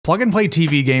Plug-and-play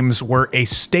TV games were a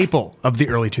staple of the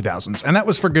early 2000s, and that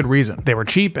was for good reason. They were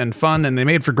cheap and fun, and they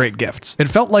made for great gifts. It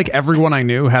felt like everyone I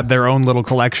knew had their own little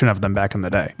collection of them back in the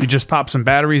day. You just pop some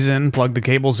batteries in, plug the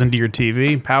cables into your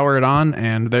TV, power it on,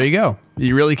 and there you go.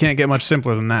 You really can't get much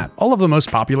simpler than that. All of the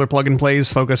most popular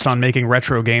plug-and-plays focused on making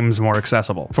retro games more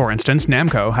accessible. For instance,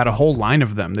 Namco had a whole line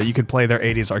of them that you could play their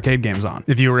 80s arcade games on.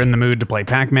 If you were in the mood to play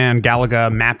Pac-Man,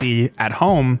 Galaga, Mappy at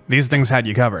home, these things had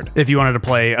you covered. If you wanted to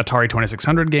play Atari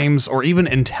 2600 games, or even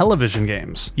Intellivision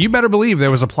games, you better believe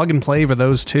there was a plug-and-play for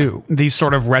those too. These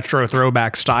sort of retro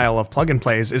throwback style of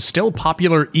plug-and-plays is still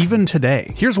popular even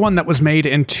today. Here's one that was made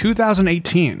in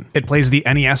 2018. It plays the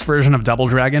NES version of Double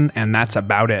Dragon, and that's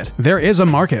about it. There is a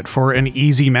market for an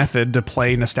easy method to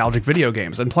play nostalgic video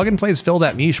games, and plug-and-plays fill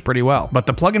that niche pretty well. But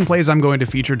the plug-and-plays I'm going to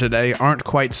feature today aren't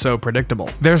quite so predictable.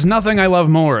 There's nothing I love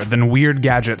more than weird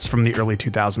gadgets from the early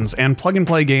 2000s, and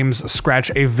plug-and-play games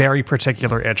scratch a very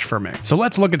particular itch for me. So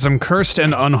let's look at some cursed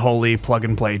and unholy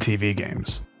plug-and-play TV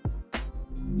games.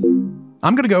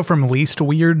 I'm gonna go from least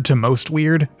weird to most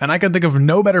weird, and I can think of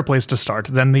no better place to start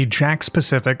than the Jakks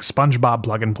Pacific SpongeBob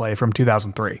plug-and-play from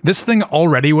 2003. This thing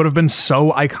already would have been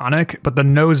so iconic, but the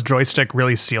nose joystick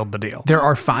really sealed the deal. There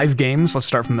are 5 games, let's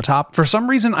start from the top. For some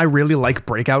reason, I really like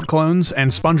Breakout clones, and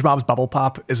SpongeBob's Bubble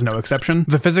Pop is no exception.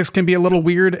 The physics can be a little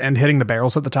weird, and hitting the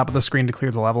barrels at the top of the screen to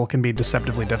clear the level can be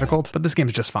deceptively difficult, but this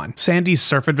game's just fine. Sandy's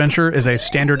Surf Adventure is a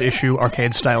standard issue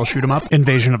arcade-style shoot-'em-up.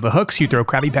 Invasion of the Hooks, you throw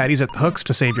Krabby Patties at the hooks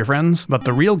to save your friends, but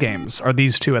the real games are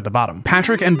these two at the bottom.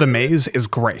 Patrick and the Maze is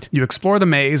great. You explore the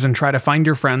maze and try to find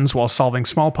your friends while solving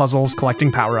small puzzles,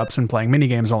 collecting power-ups, and playing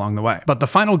minigames along the way. But the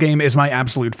final game is my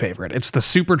absolute favorite. It's the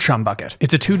Super Chum Bucket.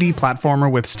 It's a 2D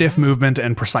platformer with stiff movement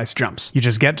and precise jumps. You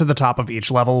just get to the top of each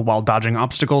level while dodging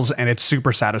obstacles, and it's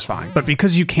super satisfying. But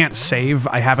because you can't save,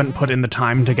 I haven't put in the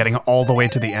time to getting all the way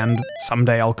to the end.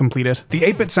 Someday I'll complete it. The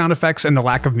 8-bit sound effects and the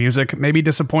lack of music may be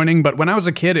disappointing, but when I was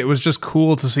a kid, it was just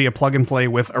cool to see a plug-and-play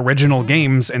with original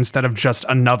games instead of just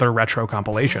another retro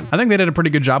compilation. I think they did a pretty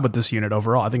good job with this unit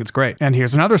overall. I think it's great. And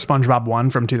here's another SpongeBob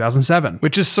one from 2007,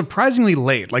 which is surprisingly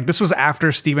late. Like, this was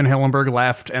after Steven Hillenburg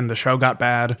left and the show got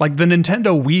bad. Like, the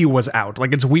Nintendo Wii was out.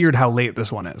 Like, it's weird how late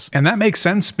this one is. And that makes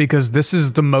sense because this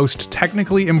is the most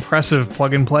technically impressive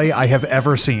plug-and-play I have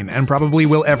ever seen and probably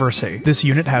will ever see. This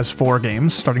unit has 4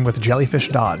 games, starting with Jellyfish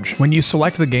Dodge. When you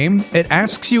select the game, it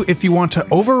asks you if you want to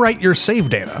overwrite your save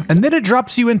data, and then it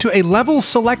drops you into a level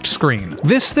select screen.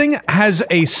 This thing has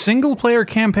a single-player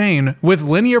campaign with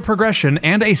linear progression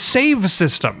and a save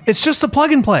system. It's just a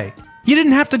plug-and-play. You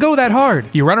didn't have to go that hard.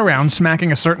 You run around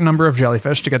smacking a certain number of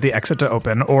jellyfish to get the exit to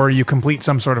open, or you complete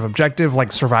some sort of objective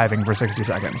like surviving for 60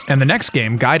 seconds. And the next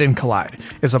game, Guide and Collide,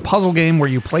 is a puzzle game where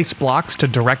you place blocks to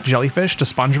direct jellyfish to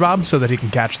SpongeBob so that he can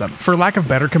catch them. For lack of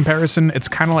better comparison, it's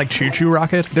kind of like Choo Choo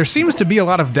Rocket. There seems to be a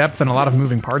lot of depth and a lot of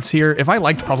moving parts here. If I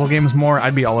liked puzzle games more,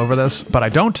 I'd be all over this, but I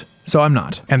don't. So I'm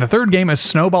not. And the third game is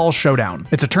Snowball Showdown.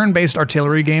 It's a turn-based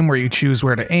artillery game where you choose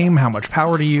where to aim, how much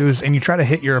power to use, and you try to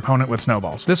hit your opponent with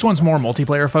snowballs. This one's more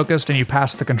multiplayer focused, and you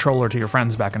pass the controller to your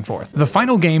friends back and forth. The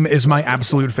final game is my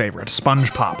absolute favorite,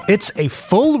 Sponge Pop. It's a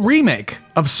full remake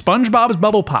of SpongeBob's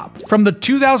Bubble Pop from the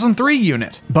 2003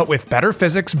 unit, but with better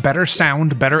physics, better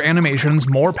sound, better animations,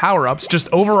 more power-ups, just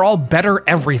overall better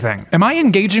everything. Am I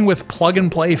engaging with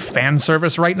plug-and-play fan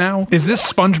service right now? Is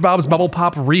this SpongeBob's Bubble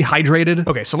Pop rehydrated?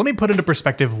 Okay, so let me put into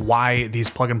perspective why these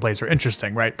plug-and-plays are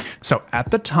interesting, right? So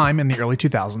at the time in the early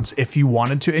 2000s, if you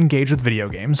wanted to engage with video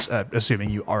games, assuming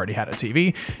you already had a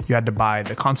TV, you had to buy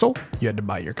the console, you had to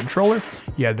buy your controller,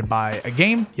 you had to buy a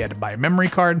game, you had to buy a memory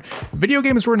card. Video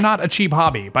games were not a cheap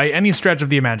hobby by any stretch of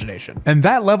the imagination. And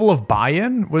that level of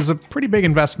buy-in was a pretty big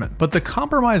investment. But the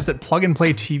compromise that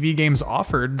plug-and-play TV games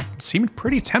offered seemed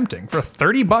pretty tempting. For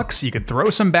 30 bucks, you could throw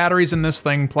some batteries in this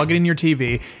thing, plug it in your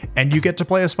TV, and you get to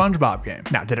play a SpongeBob game.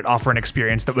 Now, did it offer an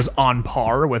experience that was on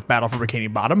par with Battle for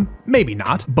Bikini Bottom? Maybe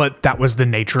not, but that was the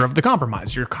nature of the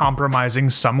compromise. You're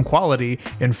compromising some quality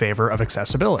in favor of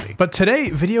accessibility. But today,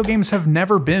 video games have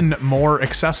never been more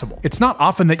accessible. It's not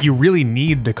often that you really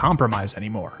need to compromise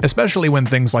anymore, especially when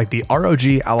things like the ROG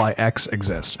Ally X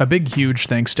exist. A big huge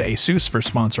thanks to ASUS for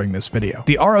sponsoring this video.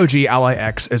 The ROG Ally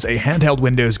X is a handheld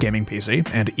Windows gaming PC,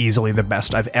 and easily the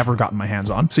best I've ever gotten my hands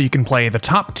on, so you can play the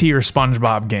top tier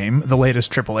SpongeBob game, the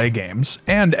latest AAA games,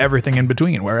 and and everything in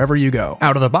between, wherever you go.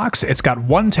 Out of the box, it's got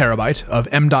 1 terabyte of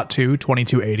M.2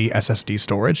 2280 SSD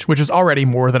storage, which is already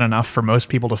more than enough for most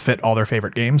people to fit all their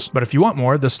favorite games, but if you want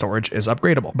more, the storage is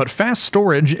upgradable. But fast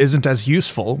storage isn't as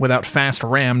useful without fast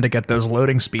RAM to get those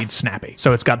loading speeds snappy.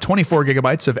 So it's got 24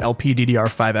 gigabytes of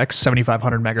LPDDR5X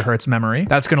 7500 megahertz memory.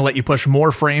 That's going to let you push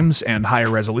more frames and higher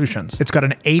resolutions. It's got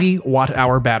an 80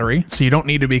 watt-hour battery, so you don't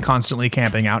need to be constantly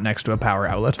camping out next to a power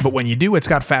outlet. But when you do, it's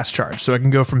got fast charge, so it can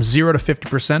go from 0 to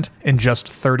 50% in just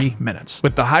 30 minutes.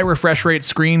 With the high refresh rate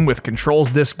screen with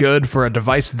controls this good for a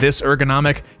device this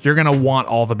ergonomic, you're going to want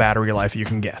all the battery life you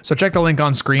can get. So check the link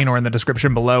on screen or in the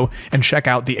description below and check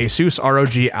out the Asus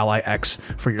ROG Ally X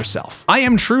for yourself. I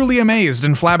am truly amazed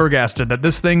and flabbergasted that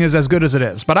this thing is as good as it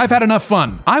is, but I've had enough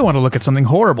fun. I want to look at something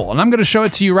horrible, and I'm going to show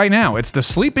it to you right now. It's the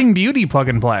Sleeping Beauty plug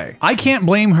and play. I can't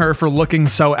blame her for looking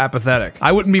so apathetic.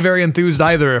 I wouldn't be very enthused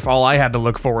either if all I had to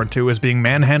look forward to was being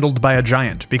manhandled by a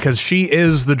giant, because she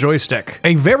is the joystick.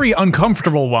 A very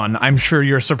uncomfortable one, I'm sure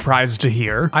you're surprised to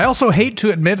hear. I also hate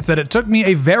to admit that it took me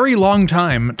a very long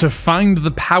time to find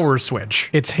the power switch.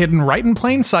 It's hidden right in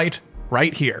plain sight,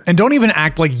 right here. And don't even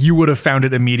act like you would have found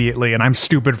it immediately and I'm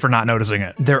stupid for not noticing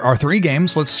it. There are 3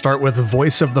 games. Let's start with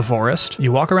Voice of the Forest.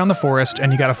 You walk around the forest and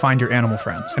you gotta find your animal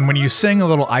friends. And when you sing, a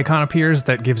little icon appears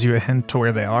that gives you a hint to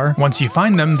where they are. Once you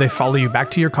find them, they follow you back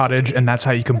to your cottage, and that's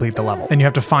how you complete the level. And you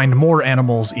have to find more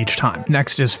animals each time.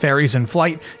 Next is Fairies in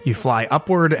Flight. You fly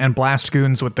upward and blast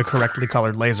goons with the correctly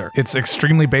colored laser. It's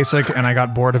extremely basic and I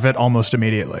got bored of it almost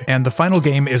immediately. And the final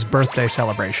game is Birthday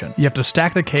Celebration. You have to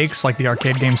stack the cakes like the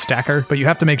arcade game Stacker, but you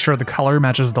have to make sure the color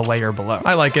matches the layer below.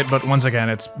 I like it, but once again,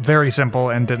 it's very simple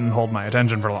and didn't hold my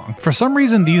attention for long. For some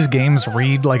reason, these games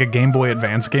read like a Game Boy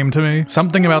Advance game to me.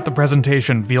 Something about the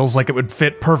presentation feels like it would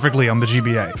fit perfectly on the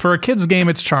GBA. For a kid's game,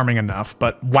 it's charming enough,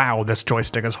 but wow, this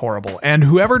joystick is horrible. And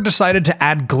whoever decided to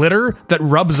add glitter that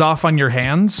rubs off on your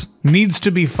hands needs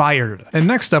to be fired. And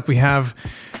next up we have...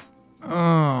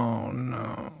 oh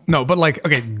no. No, but like,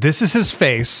 okay, this is his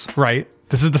face, right?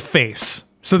 This is the face.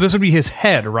 So this would be his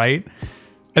head, right?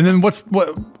 And then what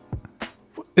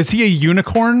is he, a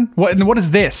unicorn? What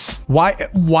is this? Why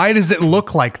does it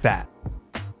look like that?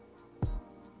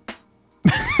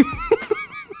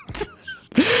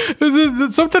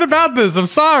 There's something about this, I'm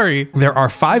sorry. There are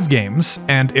 5 games,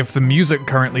 and if the music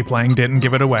currently playing didn't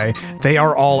give it away, they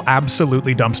are all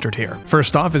absolutely dumpster tier.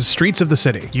 First off is Streets of the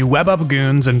City. You web up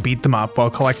goons and beat them up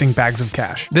while collecting bags of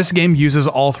cash. This game uses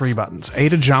all 3 buttons, A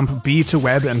to jump, B to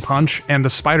web and punch, and the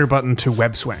spider button to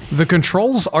web swing. The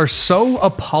controls are so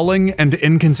appalling and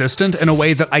inconsistent in a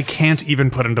way that I can't even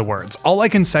put into words. All I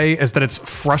can say is that it's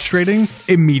frustrating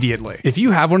immediately. If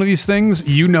you have one of these things,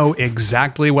 you know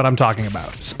exactly what I'm talking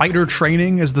about. Spider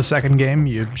Training is the second game.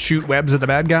 You shoot webs at the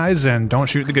bad guys and don't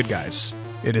shoot the good guys.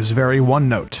 It is very one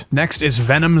note. Next is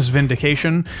Venom's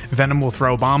Vindication. Venom will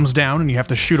throw bombs down and you have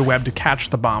to shoot a web to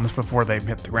catch the bombs before they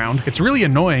hit the ground. It's really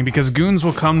annoying because goons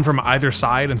will come from either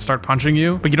side and start punching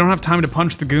you, but you don't have time to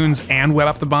punch the goons and web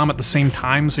up the bomb at the same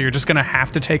time, so you're just gonna have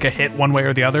to take a hit one way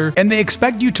or the other. And they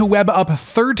expect you to web up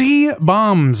 30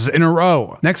 bombs in a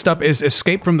row. Next up is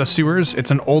Escape from the Sewers.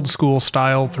 It's an old school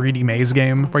style 3D maze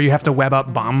game where you have to web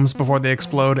up bombs before they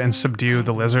explode and subdue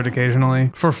the lizard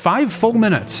occasionally. For 5 full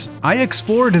minutes, I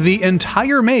explored the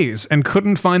entire maze and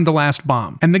couldn't find the last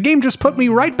bomb. And the game just put me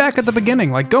right back at the beginning,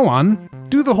 like, go on,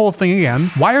 do the whole thing again.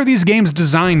 Why are these games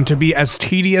designed to be as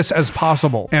tedious as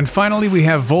possible? And finally, we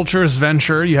have Vulture's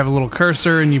Venture. You have a little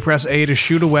cursor and you press A to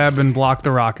shoot a web and block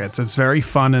the rockets. It's very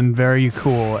fun and very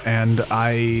cool, and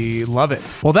I love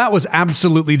it. Well, that was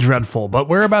absolutely dreadful, but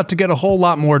we're about to get a whole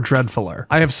lot more dreadfuler.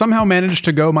 I have somehow managed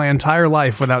to go my entire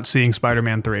life without seeing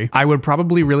Spider-Man 3. I would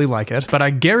probably really like it, but I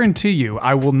guarantee you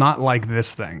I will not like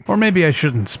this thing. Or maybe I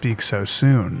shouldn't speak so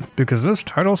soon, because this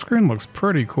title screen looks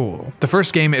pretty cool. The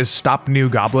first game is Stop New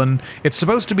Goblin. It's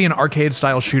supposed to be an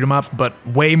arcade-style shoot-'em-up, but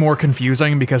way more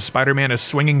confusing because Spider-Man is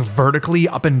swinging vertically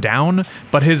up and down,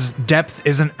 but his depth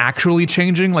isn't actually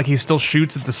changing, like he still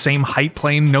shoots at the same height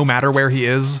plane no matter where he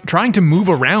is. Trying to move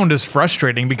around is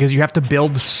frustrating because you have to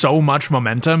build so much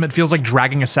momentum. It feels like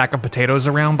dragging a sack of potatoes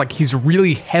around, like he's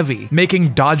really heavy,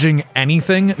 making dodging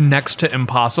anything next to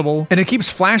impossible. And it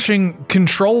keeps flashing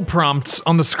control prompts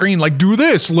on the screen like, do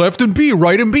this, left and B,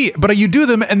 right and B, but you do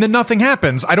them and then nothing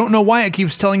happens. I don't know why it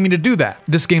keeps telling me to do that?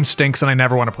 This game stinks and I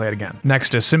never want to play it again.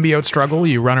 Next is Symbiote Struggle.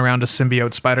 You run around a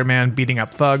symbiote Spider-Man beating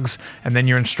up thugs, and then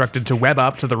you're instructed to web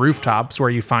up to the rooftops where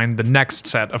you find the next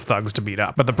set of thugs to beat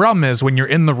up. But the problem is, when you're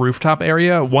in the rooftop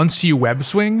area, once you web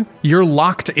swing, you're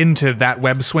locked into that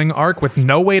web swing arc with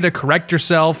no way to correct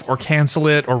yourself or cancel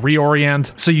it or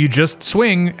reorient. So you just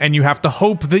swing and you have to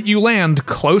hope that you land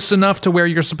close enough to where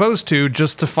you're supposed to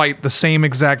just to fight the same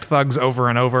exact thugs over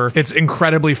and over. It's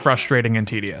incredibly frustrating and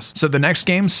tedious. So the next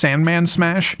game, Sandman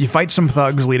Smash, you fight some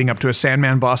thugs leading up to a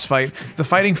Sandman boss fight. The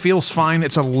fighting feels fine.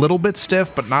 It's a little bit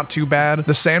stiff, but not too bad.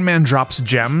 The Sandman drops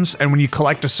gems, and when you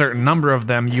collect a certain number of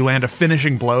them, you land a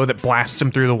finishing blow that blasts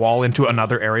him through the wall into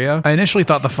another area. I initially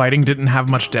thought the fighting didn't have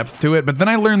much depth to it, but then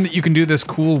I learned that you can do this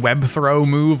cool web throw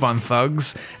move on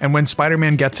thugs, and when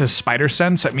Spider-Man gets his spider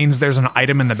sense, it means there's an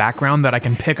item in the background that I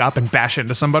can pick up and bash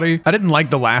into somebody. I didn't like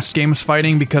the last game's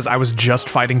fighting because I was just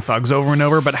fighting thugs over and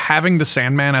over, but having the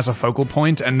Sandman as a focal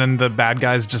point and then the bad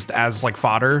guys just as like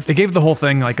fodder, it gave the whole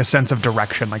thing like a sense of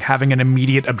direction, like having an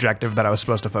immediate objective that I was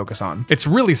supposed to focus on. It's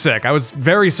really sick. I was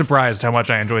very surprised how much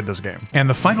I enjoyed this game. And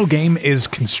the final game is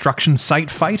Construction Site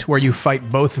Fight, where you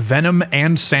fight both Venom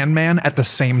and Sandman at the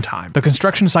same time. The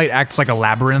construction site acts like a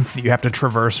labyrinth that you have to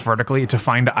traverse vertically to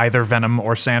find either Venom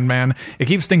or Sandman. It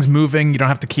keeps things moving. You don't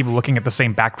have to keep looking at the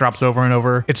same backdrops over and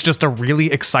over. It's just a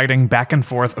really exciting back and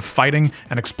forth of fighting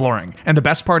and exploring. And the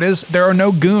best part is, there are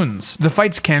no goons. The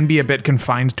fights can be a bit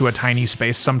confined to a tiny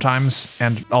space sometimes,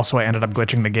 and also I ended up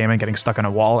glitching the game and getting stuck on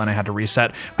a wall and I had to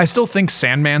reset. I still think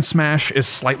Sandman Smash is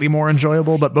slightly more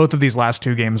enjoyable, but both of these last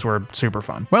two games were super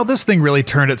fun. Well, this thing really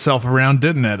turned itself around,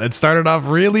 didn't it? It started off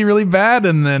really, really bad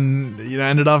and then,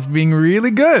 ended off being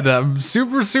really good. I'm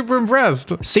super, super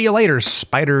impressed. See you later,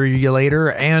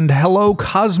 Spider-you-later, and hello,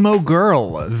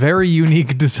 Cosmo-girl. Very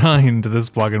unique design to this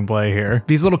plug and play here.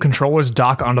 These little controllers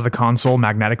dock onto the console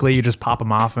magnetically. You just pop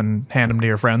them off and hand them to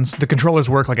your friends. The controllers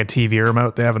work like a TV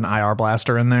remote. They have an IR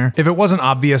blaster in there. If it wasn't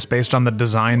obvious based on the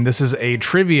design, this is a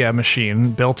trivia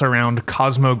machine built around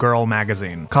Cosmo-girl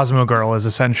magazine. Cosmo-girl is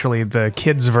essentially the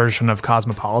kids' version of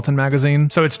Cosmopolitan magazine,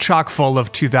 so it's chock full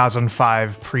of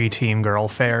 2005 preteen girl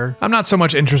fare. I'm not so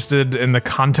much interested in the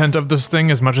content of this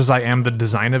thing as much as I am the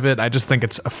design of it. I just think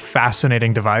it's a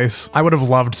fascinating device. I would have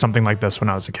loved something like this when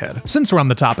I was a kid. Since we're on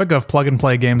the topic of plug and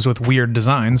play games with weird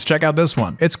designs, check out this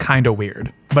one. It's kinda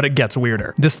weird, but it gets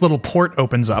weirder. This little port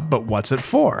opens up, but what's it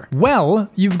for? Well,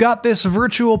 you've got this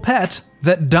virtual pet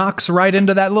that docks right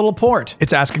into that little port.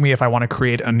 It's asking me if I want to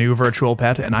create a new virtual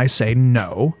pet, and I say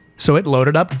no. So it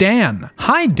loaded up Dan.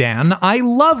 Hi Dan, I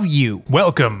love you.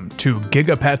 Welcome to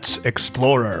Gigapet's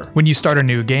Explorer. When you start a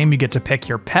new game, you get to pick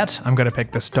your pet. I'm gonna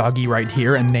pick this doggy right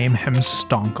here and name him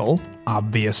Stonkle,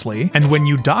 obviously. And when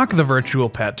you dock the virtual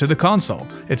pet to the console,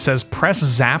 it says press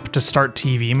zap to start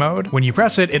TV mode. When you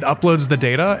press it, it uploads the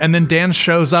data, and then Dan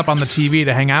shows up on the TV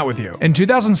to hang out with you. In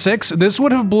 2006, this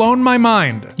would have blown my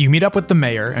mind. You meet up with the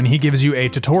mayor, and he gives you a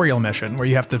tutorial mission where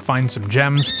you have to find some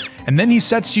gems, and then he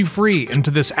sets you free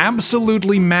into this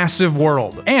absolutely massive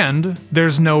world. And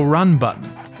there's no run button.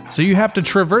 So you have to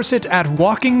traverse it at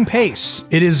walking pace.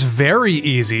 It is very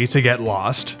easy to get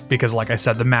lost, because like I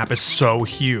said, the map is so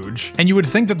huge. And you would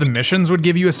think that the missions would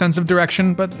give you a sense of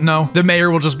direction, but no. The mayor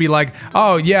will just be like,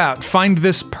 oh yeah, find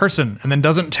this person, and then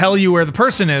doesn't tell you where the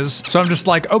person is. So I'm just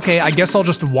like, okay, I guess I'll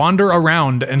just wander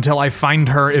around until I find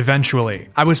her eventually.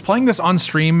 I was playing this on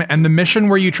stream, and the mission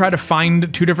where you try to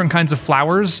find two different kinds of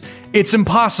flowers, it's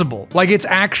impossible. Like, it's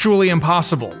actually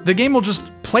impossible. The game will just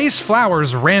place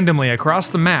flowers randomly across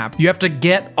the map. You have to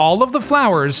get all of the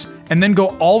flowers and then go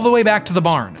all the way back to the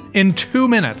barn in 2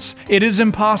 minutes. It is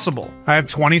impossible. I have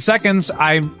 20 seconds.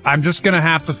 I'm just gonna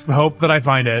have to hope that I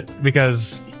find it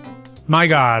because, my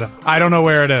God, I don't know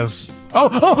where it is.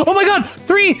 Oh my God!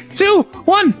 3, 2,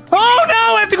 1. Oh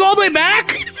no! I have to go all the way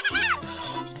back?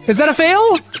 Is that a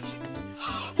fail?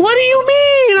 What do you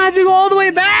mean? I have to go all the way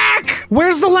back?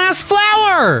 Where's the last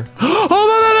flower?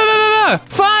 Oh,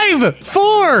 5,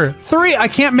 4, 3. I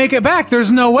can't make it back.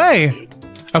 There's no way.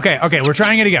 Okay, we're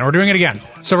trying it again. We're doing it again.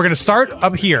 So we're gonna start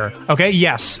up here. Okay,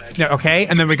 yes. Okay,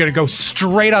 and then we're gonna go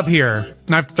straight up here.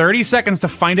 And I have 30 seconds to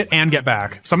find it and get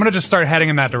back. So I'm gonna just start heading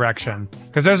in that direction.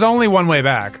 Because there's only one way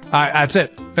back. That's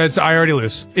it. I already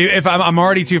lose. If I'm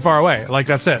already too far away. Like,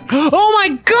 that's it. Oh my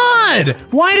God!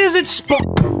 Why does it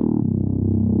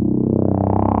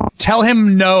Tell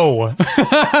him no.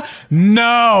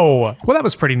 No. Well, that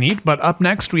was pretty neat, but up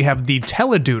next we have the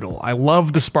tele-doodle. I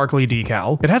love the sparkly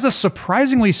decal. It has a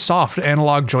surprisingly soft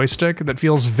analog joystick that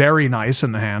feels very nice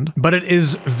in the hand, but it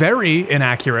is very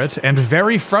inaccurate and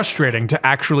very frustrating to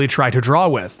actually try to draw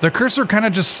with. The cursor kind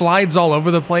of just slides all over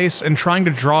the place, and trying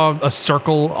to draw a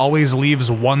circle always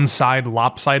leaves one side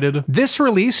lopsided. This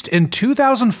released in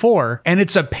 2004, and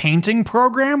it's a painting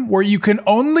program where you can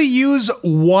only use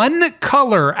one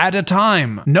color at a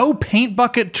time. No paint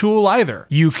bucket tool either.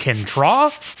 You can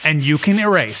draw and you can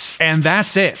erase, and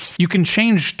that's it. You can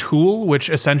change tool, which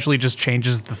essentially just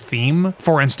changes the theme.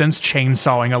 For instance,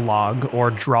 chainsawing a log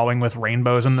or drawing with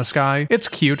rainbows in the sky. It's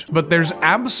cute, but there's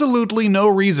absolutely no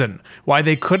reason why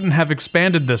they couldn't have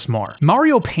expanded this more.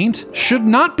 Mario Paint should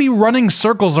not be running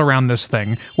circles around this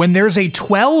thing when there's a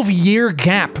 12-year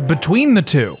gap between the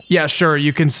two. Yeah, sure,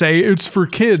 you can say it's for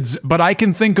kids, but I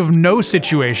can think of no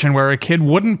situation where a kid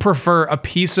wouldn't prefer a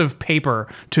piece of paper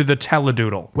to the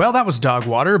tele-doodle. Well, that was dog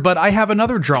water, but I have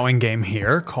another drawing game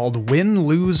here called Win,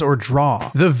 Lose, or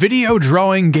Draw. The video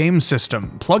drawing game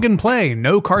system. Plug and play,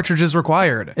 no cartridges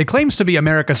required. It claims to be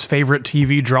America's favorite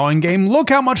TV drawing game. Look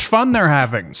how much fun they're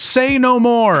having. Say no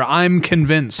more, I'm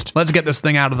convinced. Let's get this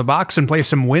thing out of the box and play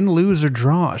some Win, Lose, or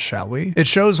Draw, shall we? It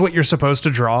shows what you're supposed to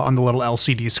draw on the little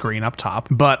LCD screen up top,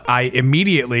 but I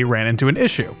immediately ran into an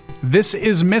issue. This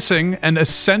is missing an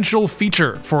essential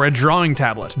feature for a drawing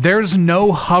tablet. There's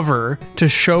no hover to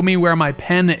show me where my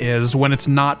pen is when it's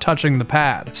not touching the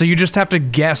pad. So you just have to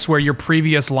guess where your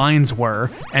previous lines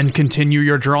were and continue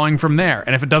your drawing from there.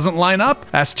 And if it doesn't line up,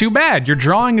 that's too bad. Your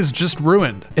drawing is just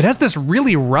ruined. It has this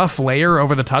really rough layer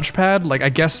over the touchpad, like I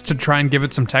guess to try and give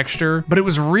it some texture, but it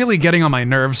was really getting on my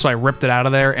nerves, so I ripped it out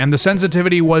of there, and the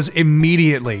sensitivity was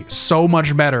immediately so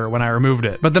much better when I removed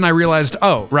it. But then I realized,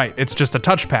 oh, right, it's just a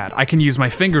touchpad. I can use my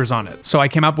fingers on it. So I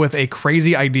came up with a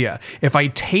crazy idea. If I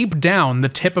tape down the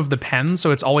tip of the pen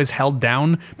so it's always held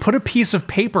down, put a piece of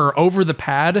paper over the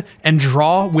pad, and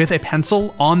draw with a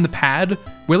pencil on the pad,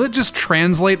 will it just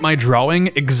translate my drawing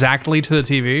exactly to the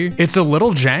TV? It's a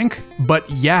little jank, but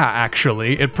yeah,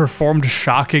 actually, it performed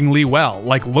shockingly well.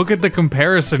 Like, look at the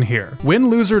comparison here. Win,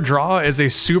 Lose, or Draw is a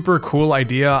super cool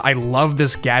idea. I love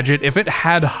this gadget. If it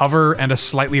had hover and a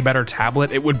slightly better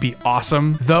tablet, it would be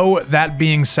awesome. Though, that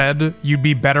being said, you'd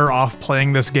be better off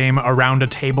playing this game around a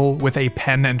table with a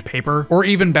pen and paper, or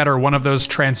even better, one of those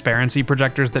transparency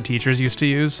projectors that teachers used to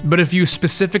use. But if you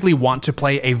specifically want to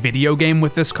play a video game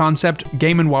with this concept,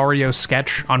 Game & Wario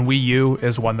Sketch on Wii U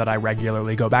is one that I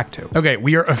regularly go back to. Okay,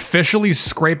 we are officially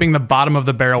scraping the bottom of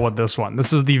the barrel with this one.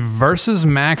 This is the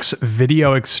vsmaxx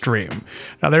Video Extreme.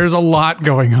 Now there's a lot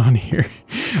going on here.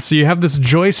 So you have this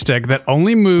joystick that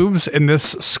only moves in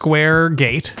this square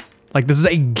gate. Like, this is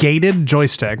a gated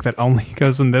joystick that only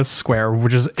goes in this square,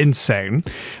 which is insane.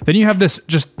 Then you have this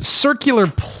just circular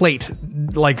plate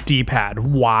like D-pad.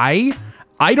 Why?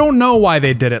 I don't know why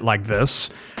they did it like this.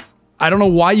 I don't know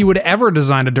why you would ever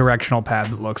design a directional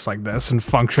pad that looks like this and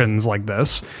functions like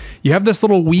this. You have this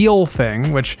little wheel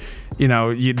thing, which, you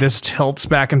know, this tilts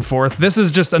back and forth. This is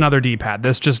just another D-pad.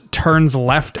 This just turns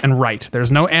left and right.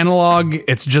 There's no analog.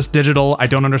 It's just digital. I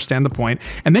don't understand the point.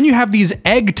 And then you have these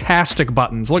egg-tastic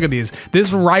buttons. Look at these.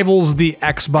 This rivals the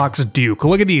Xbox Duke.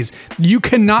 Look at these. You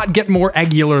cannot get more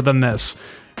eggular than this.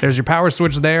 There's your power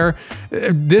switch there.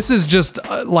 This is just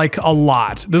like a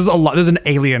lot. This is a lot. This is an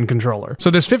alien controller. So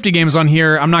there's 50 games on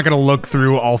here. I'm not gonna look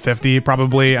through all 50,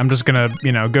 probably. I'm just gonna,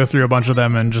 you know, go through a bunch of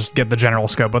them and just get the general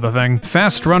scope of the thing.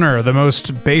 Fast Runner, the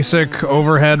most basic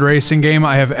overhead racing game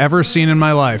I have ever seen in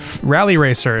my life. Rally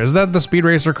Racer, is that the Speed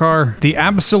Racer car? The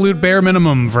absolute bare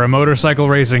minimum for a motorcycle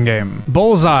racing game.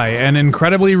 Bullseye, an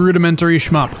incredibly rudimentary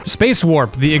shmup. Space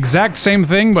Warp, the exact same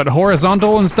thing but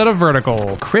horizontal instead of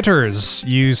vertical. Critters,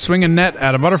 you swing a net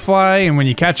at a butterfly, and when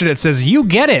you catch it, it says, "You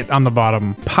get it," on the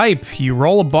bottom. Pipe, you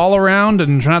roll a ball around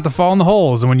and try not to fall in the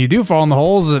holes, and when you do fall in the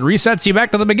holes, it resets you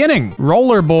back to the beginning.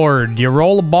 Rollerboard, you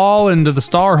roll a ball into the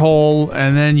star hole,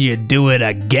 and then you do it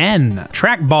again.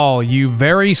 Trackball, you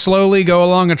very slowly go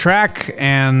along a track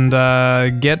and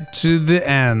get to the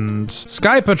end.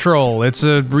 Sky Patrol, it's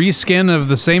a reskin of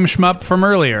the same shmup from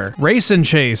earlier. Race and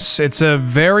Chase, it's a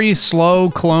very slow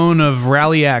clone of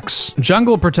Rally X.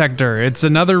 Jungle Protector, it's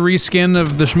another another reskin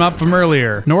of the shmup from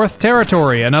earlier. North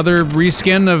Territory, another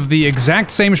reskin of the exact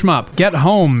same shmup. Get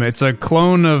Home, it's a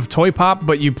clone of Toy Pop,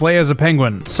 but you play as a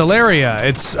penguin. Solaria,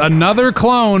 it's another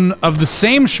clone of the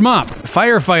same shmup.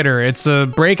 Firefighter, it's a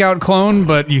breakout clone,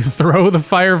 but you throw the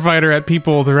firefighter at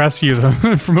people to rescue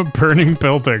them from a burning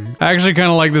building. I actually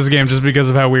kind of like this game just because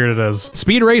of how weird it is.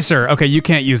 Speed Racer, okay, you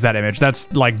can't use that image.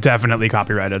 That's like definitely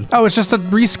copyrighted. Oh, it's just a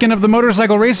reskin of the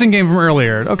motorcycle racing game from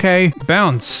earlier. Okay.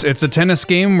 Bounce, it's a tennis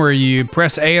game where you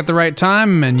press A at the right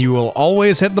time and you will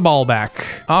always hit the ball back.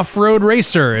 Off-Road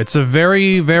Racer, it's a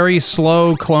very, very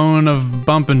slow clone of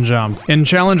Bump and Jump. In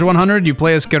Challenge 100, you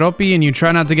play as Keropi and you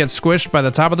try not to get squished by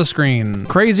the top of the screen.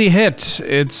 Crazy Hit,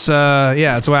 it's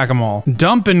whack-a-mole.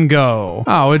 Dump and Go.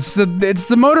 Oh, it's the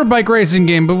motorbike racing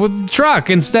game, but with truck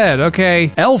instead.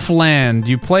 Okay. Elfland,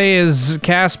 you play as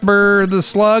Casper the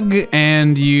Slug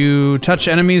and you touch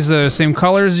enemies the same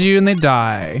color as you and they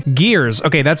die. Gears,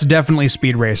 okay, that's definitely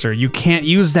Speed Racer. You can't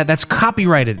use that, that's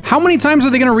copyrighted. How many times are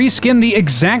they gonna reskin the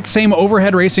exact same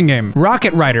overhead racing game?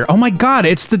 Rocket Rider, oh my god,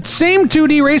 it's the same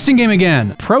 2D racing game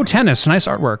again. Pro Tennis, nice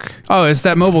artwork. Oh, it's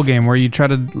that mobile game where you try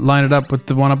to line it up with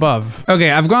the one above.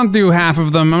 Okay, I've gone through half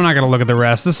of them. I'm not gonna look at the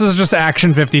rest. This is just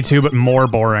Action 52, but more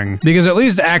boring. Because at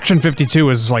least Action 52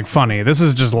 is like funny. This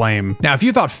is just lame. Now, if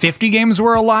you thought 50 games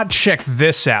were a lot, check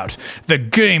this out. The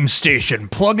GameStation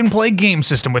plug-and-play game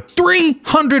system with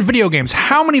 300 video games.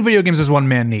 How many video games does one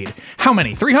man need? How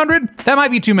many? 300? That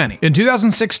might be too many. In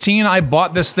 2016, I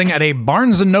bought this thing at a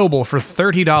Barnes & Noble for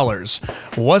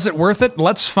 $30. Was it worth it?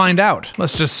 Let's find out.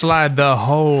 Let's just slide the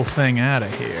whole thing out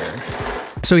of here.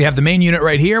 So we have the main unit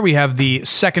right here, we have the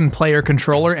second player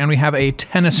controller, and we have a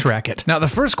tennis racket. Now, the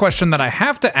first question that I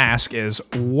have to ask is,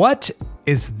 what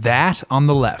is that on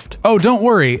the left? Oh, don't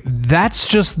worry, that's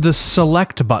just the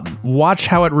select button. Watch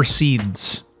how it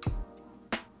recedes.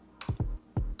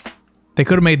 They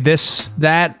could have made this,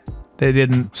 that. They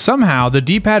didn't. Somehow, the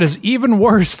D-pad is even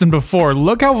worse than before.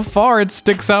 Look how far it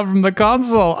sticks out from the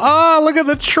console. Oh, look at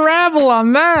the travel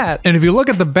on that. And if you look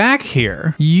at the back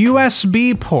here,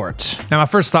 USB port. Now, my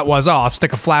first thought was, oh, I'll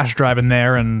stick a flash drive in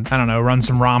there and, I don't know, run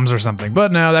some ROMs or something.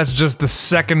 But no, that's just the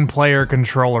second player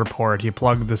controller port. You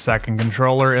plug the second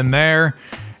controller in there,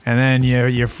 and then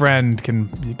your friend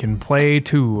can play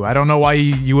too. I don't know why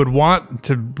you would want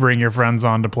to bring your friends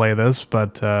on to play this,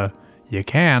 but you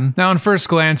can. Now, on first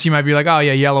glance, you might be like, oh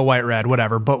yeah, yellow, white, red,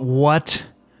 whatever, but what?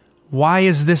 Why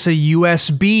is this a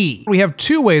USB? We have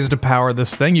two ways to power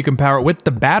this thing. You can power it with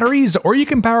the batteries, or you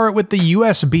can power it with the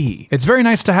USB. It's very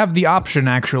nice to have the option,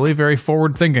 actually. Very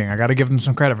forward thinking. I gotta give them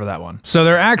some credit for that one. So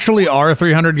there actually are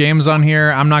 300 games on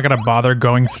here. I'm not gonna bother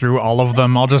going through all of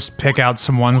them. I'll just pick out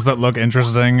some ones that look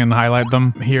interesting and highlight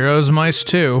them. Heroes Mice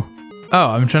 2. Oh,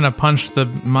 I'm trying to punch the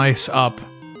mice up.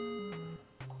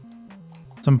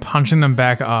 So I'm punching them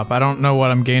back up. I don't know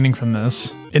what I'm gaining from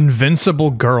this.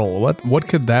 Invincible Girl, what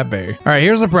could that be? All right,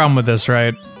 here's the problem with this,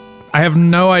 right? I have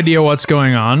no idea what's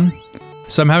going on,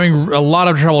 so I'm having a lot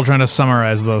of trouble trying to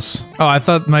summarize this. Oh, I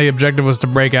thought my objective was to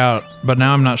break out, but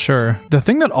now I'm not sure. The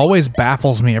thing that always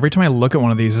baffles me every time I look at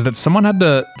one of these is that someone had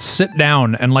to sit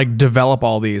down and like develop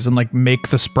all these and like make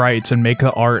the sprites and make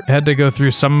the art. It had to go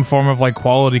through some form of like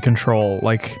quality control,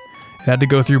 like it had to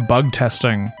go through bug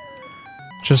testing.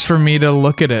 Just for me to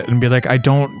look at it and be like, I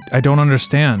don't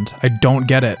understand. I don't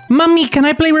get it. Mummy, can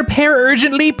I play repair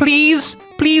urgently, please?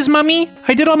 Please, Mummy?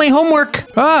 I did all my homework.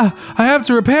 Ah, I have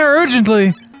to repair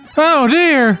urgently. Oh,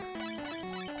 dear.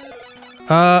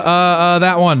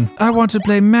 That one. I want to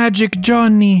play Magic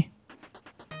Johnny.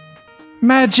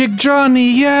 Magic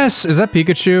Johnny, yes! Is that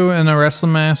Pikachu in a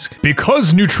wrestling mask?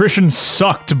 Because nutrition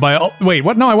sucked by all- Wait,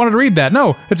 what? No, I wanted to read that.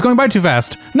 No, it's going by too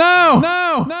fast. No!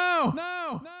 No! No! No!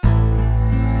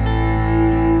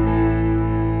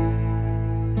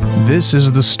 This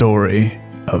is the story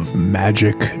of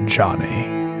Magic Johnny.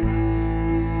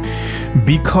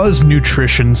 Because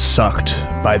nutrition sucked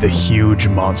by the huge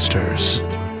monsters,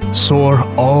 soar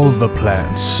all the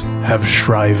plants have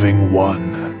shriving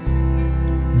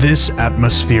won. This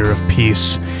atmosphere of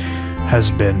peace has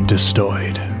been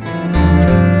destroyed.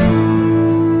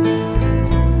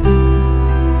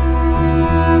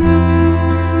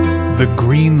 The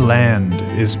green land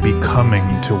is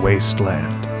becoming to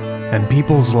wasteland. And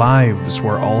people's lives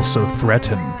were also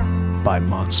threatened by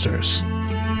monsters. Go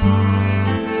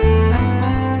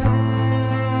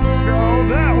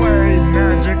that way,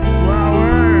 magic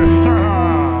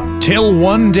flower! Till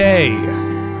one day,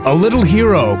 a little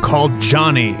hero called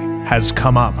Johnny has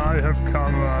come up. I have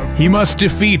come up. He must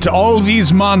defeat all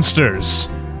these monsters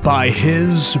by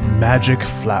his magic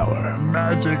flower.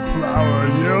 Magic flower,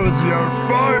 use your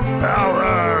fart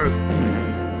power!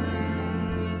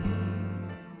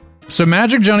 So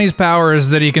Magic Johnny's power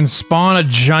is that he can spawn a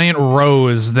giant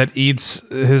rose that eats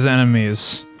his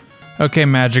enemies. Okay,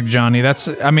 Magic Johnny, that's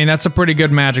a pretty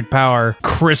good magic power.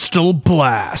 Crystal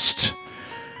Blast.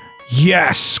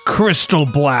 Yes, Crystal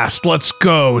Blast, let's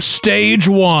go. Stage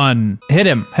 1. Hit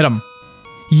him, hit him.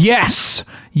 Yes,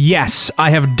 yes,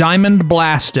 I have Diamond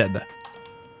Blasted.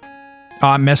 Oh,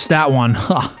 I missed that one.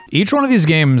 Each one of these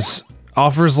games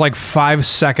offers like 5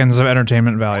 seconds of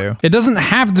entertainment value. It doesn't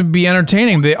have to be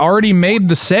entertaining. They already made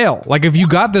the sale. Like if you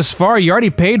got this far, you already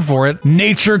paid for it.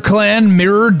 Nature Clan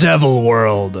Mirror Devil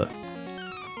World.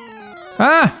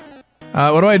 What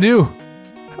do I do?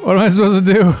 What am I supposed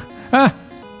to do?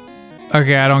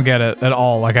 Okay, I don't get it at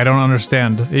all. Like I don't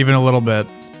understand even a little bit.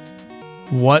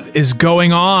 What is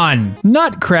going on?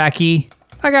 Nutcracky.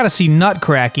 I gotta see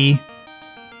Nutcracky.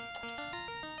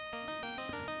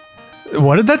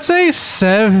 What did that say?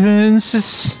 Save.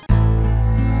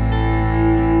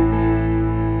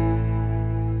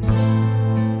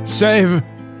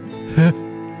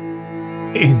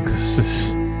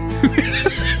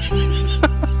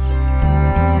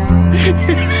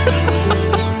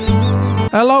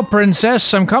 Hello,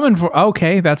 princess. I'm coming for.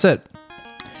 Okay, that's it.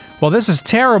 Well, this is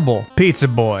terrible. Pizza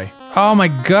boy. Oh my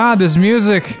god, this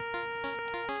music.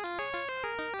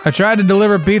 I tried to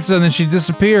deliver pizza and then she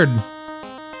disappeared.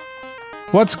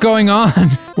 What's going on?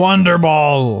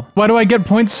 Wonderball. Why do I get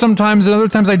points sometimes and other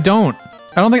times I don't?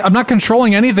 I'm not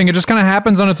controlling anything, it just kind of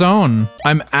happens on its own.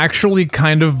 I'm actually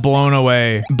kind of blown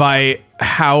away by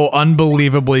how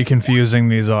unbelievably confusing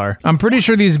these are. I'm pretty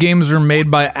sure these games were made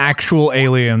by actual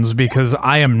aliens because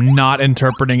I am not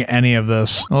interpreting any of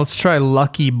this. Let's try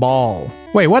Lucky Ball.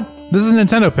 Wait, what? This is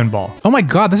Nintendo Pinball. Oh my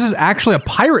god, this is actually a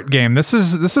pirate game. This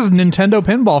is Nintendo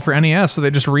Pinball for NES, so they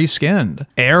just reskinned.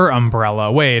 Air Umbrella.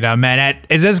 Wait a minute.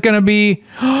 Is this gonna be...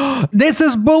 This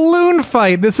is Balloon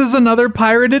Fight. This is another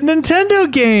pirated Nintendo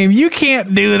game. You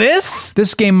can't do this.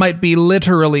 This game might be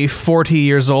literally 40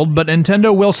 years old, but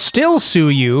Nintendo will still sue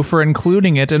you for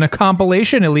including it in a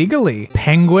compilation illegally.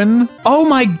 Penguin. Oh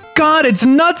my god, it's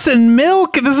Nuts and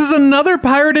Milk. This is another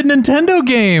pirated Nintendo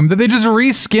game that they just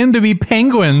reskinned to be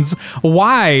penguins.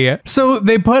 Why? So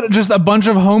they put just a bunch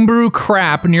of homebrew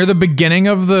crap near the beginning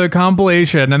of the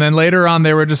compilation, and then later on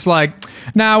they were just like,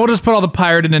 nah, we'll just put all the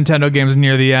pirated Nintendo games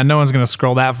near the end. No one's gonna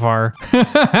scroll that far.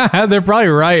 They're probably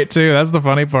right too, that's the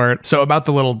funny part. So about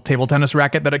the little table tennis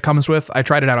racket that it comes with, I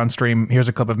tried it out on stream. Here's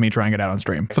a clip of me trying it out on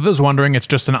stream. For those wondering, it's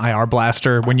just an IR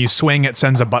blaster. When you swing, it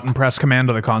sends a button press command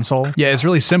to the console. Yeah, it's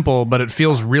really simple, but it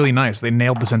feels really nice. They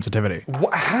nailed the sensitivity.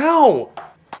 How?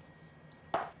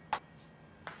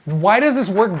 Why does this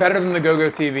work better than the GoGo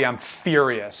TV? I'm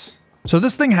furious. So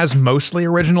this thing has mostly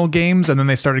original games, and then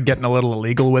they started getting a little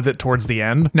illegal with it towards the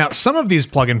end. Now, some of these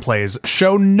plug and plays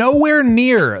show nowhere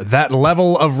near that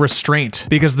level of restraint,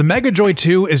 because the Mega Joy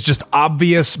 2 is just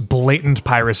obvious, blatant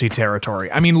piracy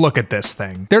territory. I mean, look at this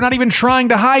thing. They're not even trying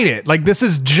to hide it. Like, this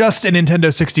is just a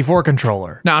Nintendo 64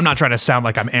 controller. Now, I'm not trying to sound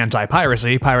like I'm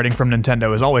anti-piracy. Pirating from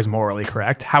Nintendo is always morally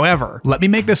correct. However, let me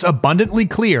make this abundantly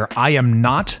clear. I am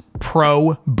not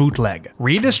pro bootleg.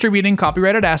 Redistributing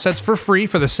copyrighted assets for free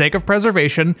for the sake of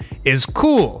preservation is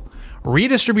cool.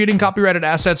 Redistributing copyrighted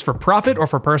assets for profit or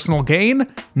for personal gain,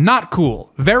 not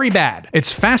cool. Very bad.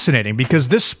 It's fascinating because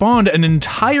this spawned an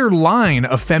entire line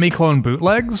of Famiclone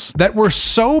bootlegs that were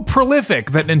so prolific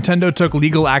that Nintendo took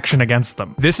legal action against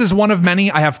them. This is one of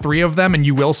many. I have 3 of them and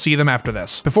you will see them after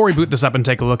this. Before we boot this up and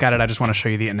take a look at it, I just want to show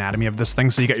you the anatomy of this thing.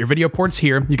 So you got your video ports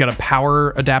here. You got a power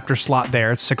adapter slot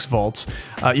there. It's 6 volts.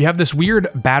 You have this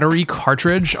weird battery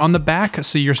cartridge on the back.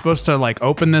 So you're supposed to like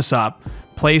open this up,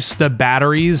 place the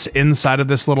batteries inside of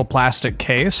this little plastic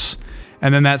case,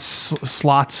 and then that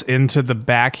slots into the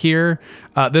back here.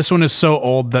 This one is so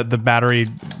old that the battery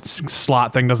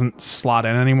slot thing doesn't slot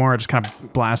in anymore. It just kind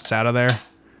of blasts out of there.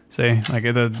 See, like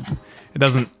it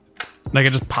doesn't, like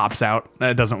it just pops out.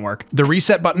 It doesn't work. The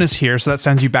reset button is here, so that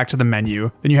sends you back to the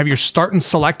menu. Then you have your start and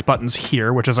select buttons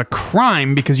here, which is a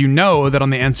crime because you know that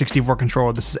on the N64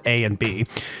 controller, this is A and B.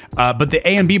 But the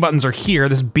A and B buttons are here,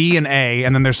 this B and A,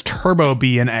 and then there's turbo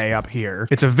B and A up here.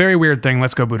 It's a very weird thing.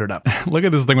 Let's go boot it up. Look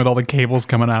at this thing with all the cables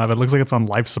coming out of it. It looks like it's on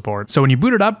life support. So when you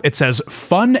boot it up, it says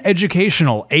Fun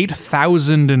Educational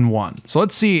 8001. So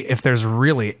let's see if there's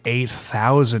really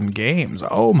 8,000 games.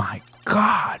 Oh my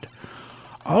God.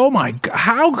 Oh my god,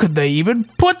 how could they even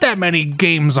put that many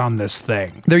games on this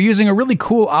thing? They're using a really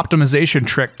cool optimization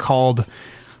trick called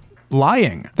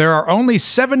lying. There are only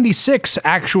 76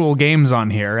 actual games on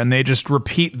here, and they just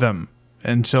repeat them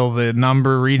until the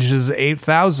number reaches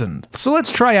 8,000. So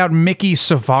let's try out Mickey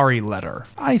Safari Letter.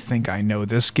 I think I know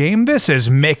this game. This is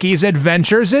Mickey's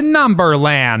Adventures in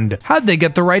Numberland. How'd they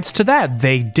get the rights to that?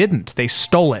 They didn't. They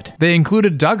stole it. They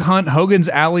included Duck Hunt, Hogan's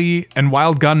Alley, and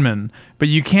Wild Gunman. But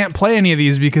you can't play any of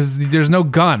these because there's no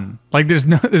gun. Like there's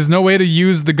no way to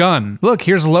use the gun. Look,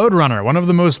 here's Lode Runner, one of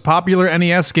the most popular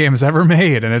NES games ever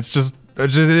made, and it's just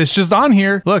on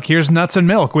here. Look, here's Nuts and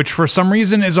Milk, which for some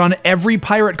reason is on every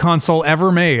pirate console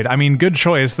ever made. I mean, good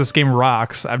choice. This game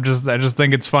rocks. I just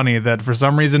think it's funny that for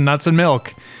some reason Nuts and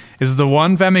Milk is the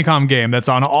one Famicom game that's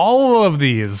on all of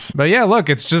these. But yeah,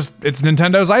 look, it's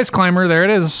Nintendo's Ice Climber. There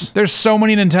it is. There's so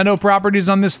many Nintendo properties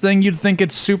on this thing, you'd think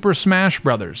it's Super Smash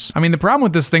Brothers. I mean, the problem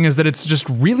with this thing is that it's just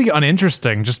really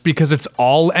uninteresting just because it's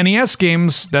all NES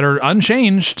games that are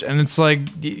unchanged. And it's like,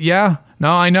 yeah,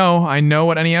 no, I know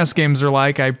what NES games are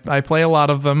like. I play a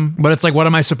lot of them, but it's like, what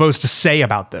am I supposed to say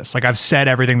about this? Like, I've said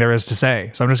everything there is to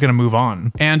say, so I'm just gonna move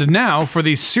on. And now for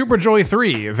the Super Joy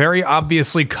 3, very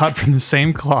obviously cut from the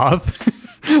same cloth.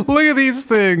 Look at these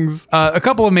things. A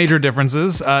couple of major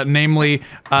differences, namely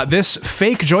this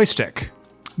fake joystick.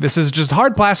 This is just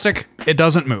hard plastic, it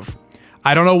doesn't move.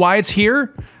 I don't know why it's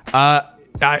here.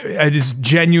 It is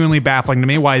genuinely baffling to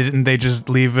me. Why didn't they just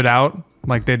leave it out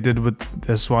like they did with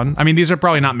this one? I mean, these are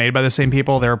probably not made by the same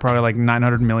people. There were probably like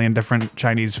 900 million different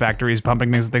Chinese factories pumping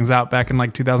these things out back in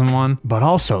like 2001. But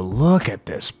also, look at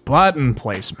this button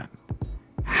placement.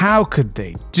 How could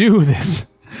they do this?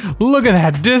 Look at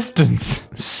that distance.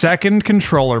 Second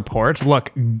controller port.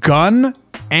 Look, gun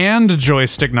and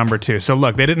joystick number 2. So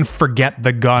look, they didn't forget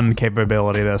the gun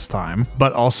capability this time.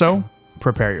 But also,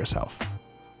 prepare yourself.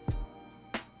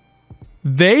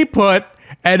 They put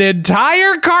an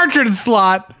entire cartridge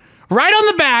slot right on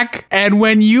the back, and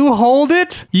when you hold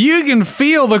it, you can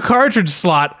feel the cartridge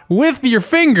slot with your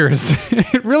fingers.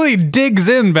 It really digs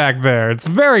in back there. It's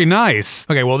very nice.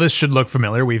 Okay, well, this should look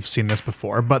familiar. We've seen this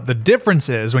before, but the difference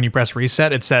is when you press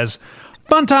reset, it says,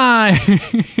 fun time!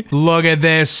 Look at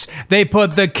this. They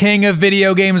put the king of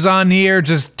video games on here,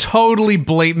 just totally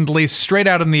blatantly, straight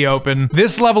out in the open.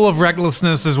 This level of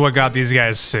recklessness is what got these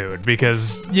guys sued,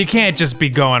 because you can't just be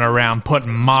going around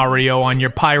putting Mario on your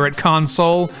pirate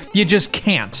console. You just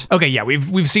can't. Okay, yeah,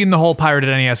 we've seen the whole pirated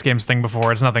NES games thing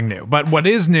before. It's nothing new. But what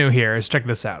is new here is, check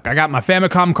this out. I got my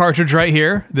Famicom cartridge right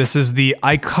here. This is the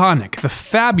iconic, the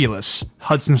fabulous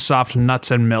Hudson Soft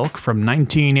Nuts and Milk from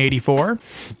 1984.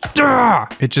 Duh!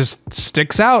 It just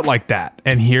sticks out like that.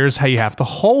 And here's how you have to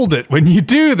hold it when you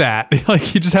do that.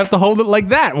 Like, you just have to hold it like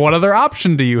that. What other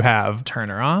option do you have? Turn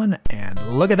her on, and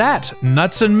look at that.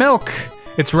 Nuts and Milk.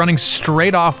 It's running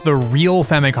straight off the real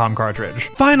Famicom cartridge.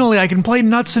 Finally, I can play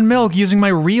Nuts and Milk using my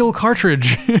real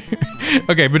cartridge.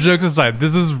 Okay, but jokes aside,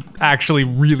 this is actually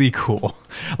really cool.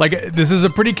 Like, this is a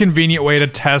pretty convenient way to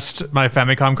test my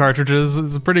Famicom cartridges.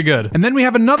 It's pretty good. And then we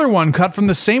have another one cut from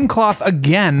the same cloth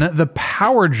again, the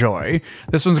Power Joy.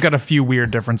 This one's got a few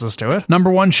weird differences to it. Number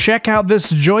one, check out this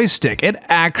joystick. It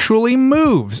actually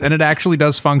moves, and it actually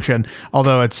does function,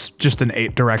 although it's just an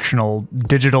 8-directional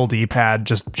digital D-pad,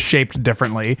 just shaped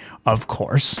differently, of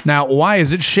course. Now, why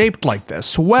is it shaped like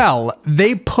this? Well,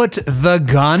 they put the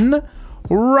gun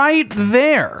right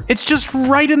there. It's just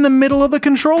right in the middle of the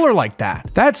controller like that.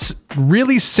 That's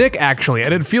really sick, actually,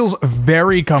 and it feels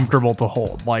very comfortable to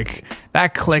hold. Like,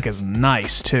 that click is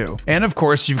nice, too. And of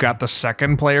course, you've got the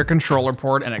second player controller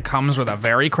port, and it comes with a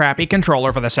very crappy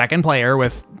controller for the second player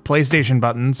with PlayStation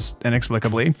buttons,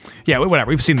 inexplicably. Yeah, whatever,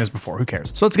 we've seen this before, who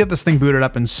cares? So let's get this thing booted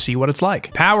up and see what it's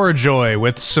like. Power Joy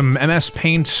with some MS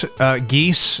Paint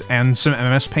geese and some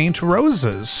MS Paint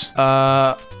roses.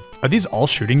 Are these all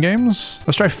shooting games?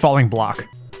 Let's try Falling Block.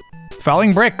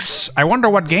 Falling Bricks. I wonder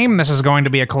what game this is going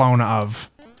to be a clone of.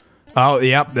 Oh,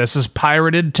 yep, this is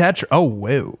pirated Tetris. Oh,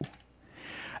 whoa.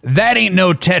 That ain't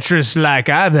no Tetris like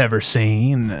I've ever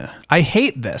seen. I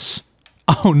hate this.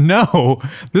 Oh no,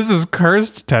 this is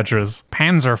cursed Tetris.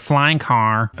 Panzer Flying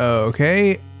Car.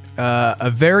 Okay. A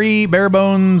very bare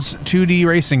bones 2D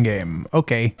racing game.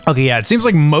 Okay. Okay, yeah, it seems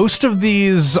like most of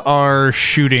these are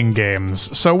shooting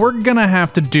games, so we're gonna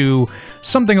have to do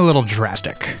something a little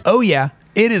drastic. Oh yeah,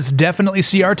 it is definitely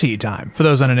CRT time. For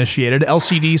those uninitiated,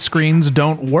 LCD screens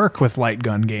don't work with light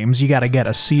gun games. You gotta get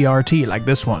a CRT like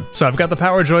this one. So I've got the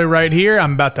Power Joy right here.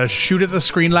 I'm about to shoot at the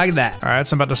screen like that. All right,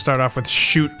 so I'm about to start off with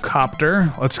Shoot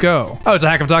Copter. Let's go. Oh, it's a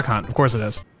hack of Duck Hunt. Of course it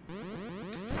is.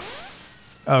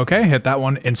 Okay, hit that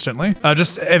one instantly.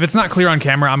 Just, if it's not clear on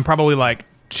camera, I'm probably like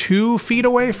 2 feet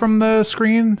away from the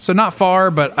screen. So not far,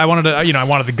 but I wanted to, I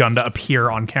wanted the gun to appear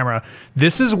on camera.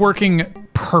 This is working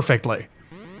perfectly.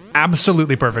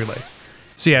 Absolutely perfectly.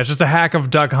 So yeah, it's just a hack of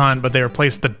Duck Hunt, but they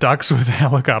replaced the ducks with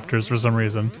helicopters for some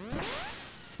reason.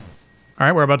 All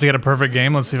right, we're about to get a perfect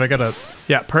game. Let's see if I get a,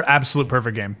 yeah, absolute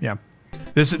perfect game. Yeah.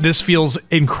 This feels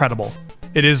incredible.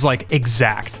 It is like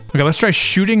exact. Okay, let's try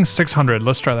shooting 600.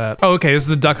 Let's try that. Oh, okay, this is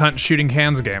the Duck Hunt shooting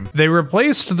cans game. They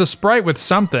replaced the sprite with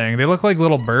something. They look like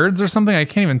little birds or something. I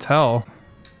can't even tell.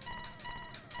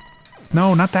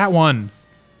 No, not that one.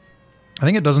 I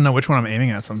think it doesn't know which one I'm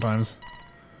aiming at sometimes.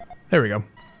 There we go.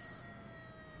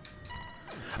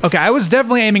 Okay, I was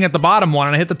definitely aiming at the bottom one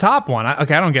and I hit the top one.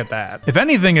 Okay, I don't get that. If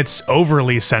anything, it's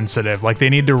overly sensitive. Like they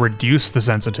need to reduce the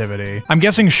sensitivity. I'm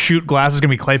guessing shoot glass is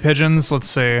gonna be clay pigeons. Let's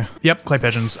see. Yep, clay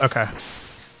pigeons, okay.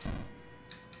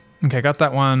 Okay, got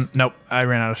that one. Nope, I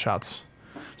ran out of shots.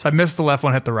 So I missed the left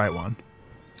one, hit the right one.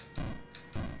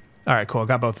 All right, cool,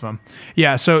 got both of them.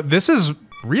 Yeah, so this is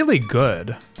really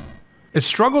good. It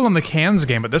struggled in the cans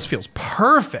game, but this feels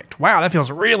perfect. Wow, that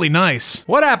feels really nice.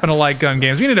 What happened to light gun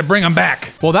games? We need to bring them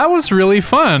back. Well, that was really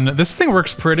fun. This thing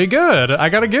works pretty good. I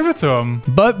gotta give it to them.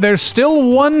 But there's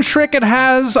still one trick it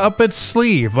has up its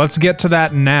sleeve. Let's get to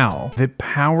that now. The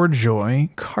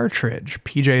PowerJoy cartridge,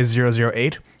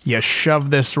 PJ008. You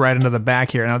shove this right into the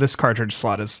back here. Now this cartridge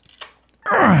slot is,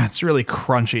 it's really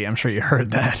crunchy. I'm sure you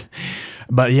heard that.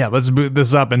 But yeah, let's boot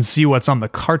this up and see what's on the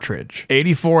cartridge.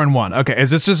 84 and 1. Okay,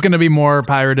 is this just gonna be more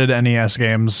pirated NES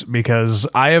games? Because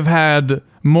I have had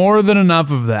more than enough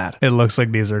of that. It looks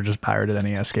like these are just pirated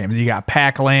NES games. You got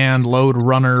Pac-Land, Load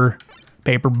Runner,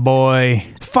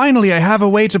 Paperboy. Finally, I have a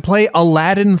way to play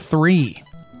Aladdin 3.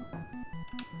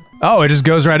 Oh, it just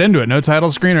goes right into it. No title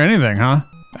screen or anything, huh?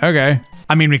 Okay.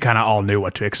 I mean, we kind of all knew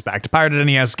what to expect. Pirated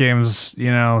NES games, you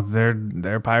know,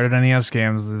 they're pirated NES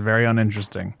games. They're very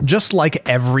uninteresting. Just like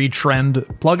every trend,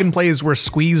 plug and plays were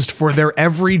squeezed for their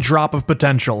every drop of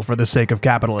potential for the sake of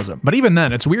capitalism. But even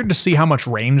then, it's weird to see how much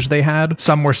range they had.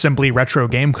 Some were simply retro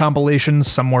game compilations,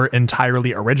 some were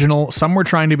entirely original, some were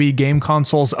trying to be game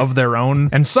consoles of their own,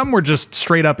 and some were just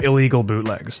straight up illegal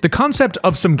bootlegs. The concept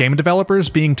of some game developers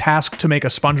being tasked to make a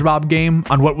SpongeBob game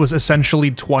on what was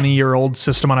essentially 20-year-old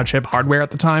system-on-a-chip hardware at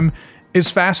the time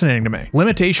is fascinating to me.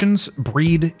 Limitations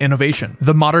breed innovation.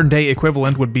 The modern day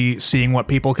equivalent would be seeing what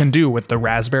people can do with the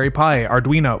Raspberry Pi,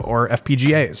 Arduino, or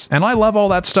FPGAs. And I love all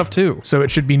that stuff too, so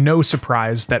it should be no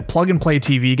surprise that plug and play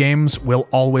TV games will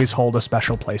always hold a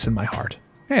special place in my heart.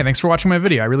 Hey, thanks for watching my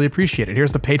video. I really appreciate it.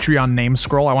 Here's the Patreon name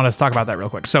scroll. I want to talk about that real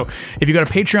quick. So if you go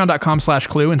to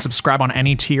patreon.com/clue and subscribe on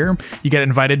any tier, you get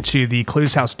invited to the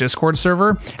Clue's House Discord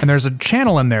server. And there's a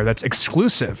channel in there that's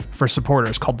exclusive for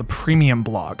supporters called the Premium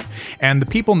Blog. And the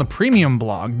people in the Premium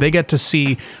Blog, they get to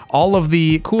see all of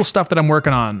the cool stuff that I'm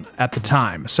working on at the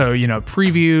time. So, you know,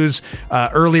 previews,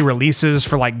 early releases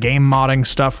for like game modding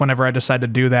stuff whenever I decide to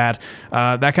do that,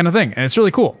 that kind of thing. And it's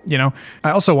really cool, you know.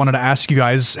 I also wanted to ask you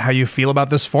guys how you feel about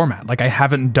this format. Like I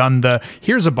haven't done the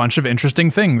here's a bunch of interesting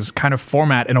things kind of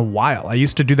format in a while. I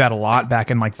used to do that a lot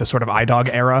back in like the sort of iDog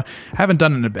era. I haven't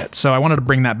done it in a bit, so I wanted to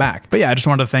bring that back. But yeah, I just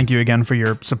wanted to thank you again for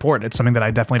your support. It's something that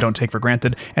I definitely don't take for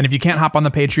granted. And if you can't hop on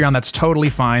the Patreon, that's totally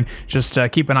fine. Just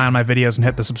keep an eye on my videos and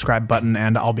hit the subscribe button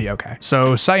and I'll be okay.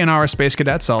 So sayonara, Space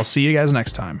Cadets. I'll see you guys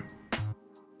next time.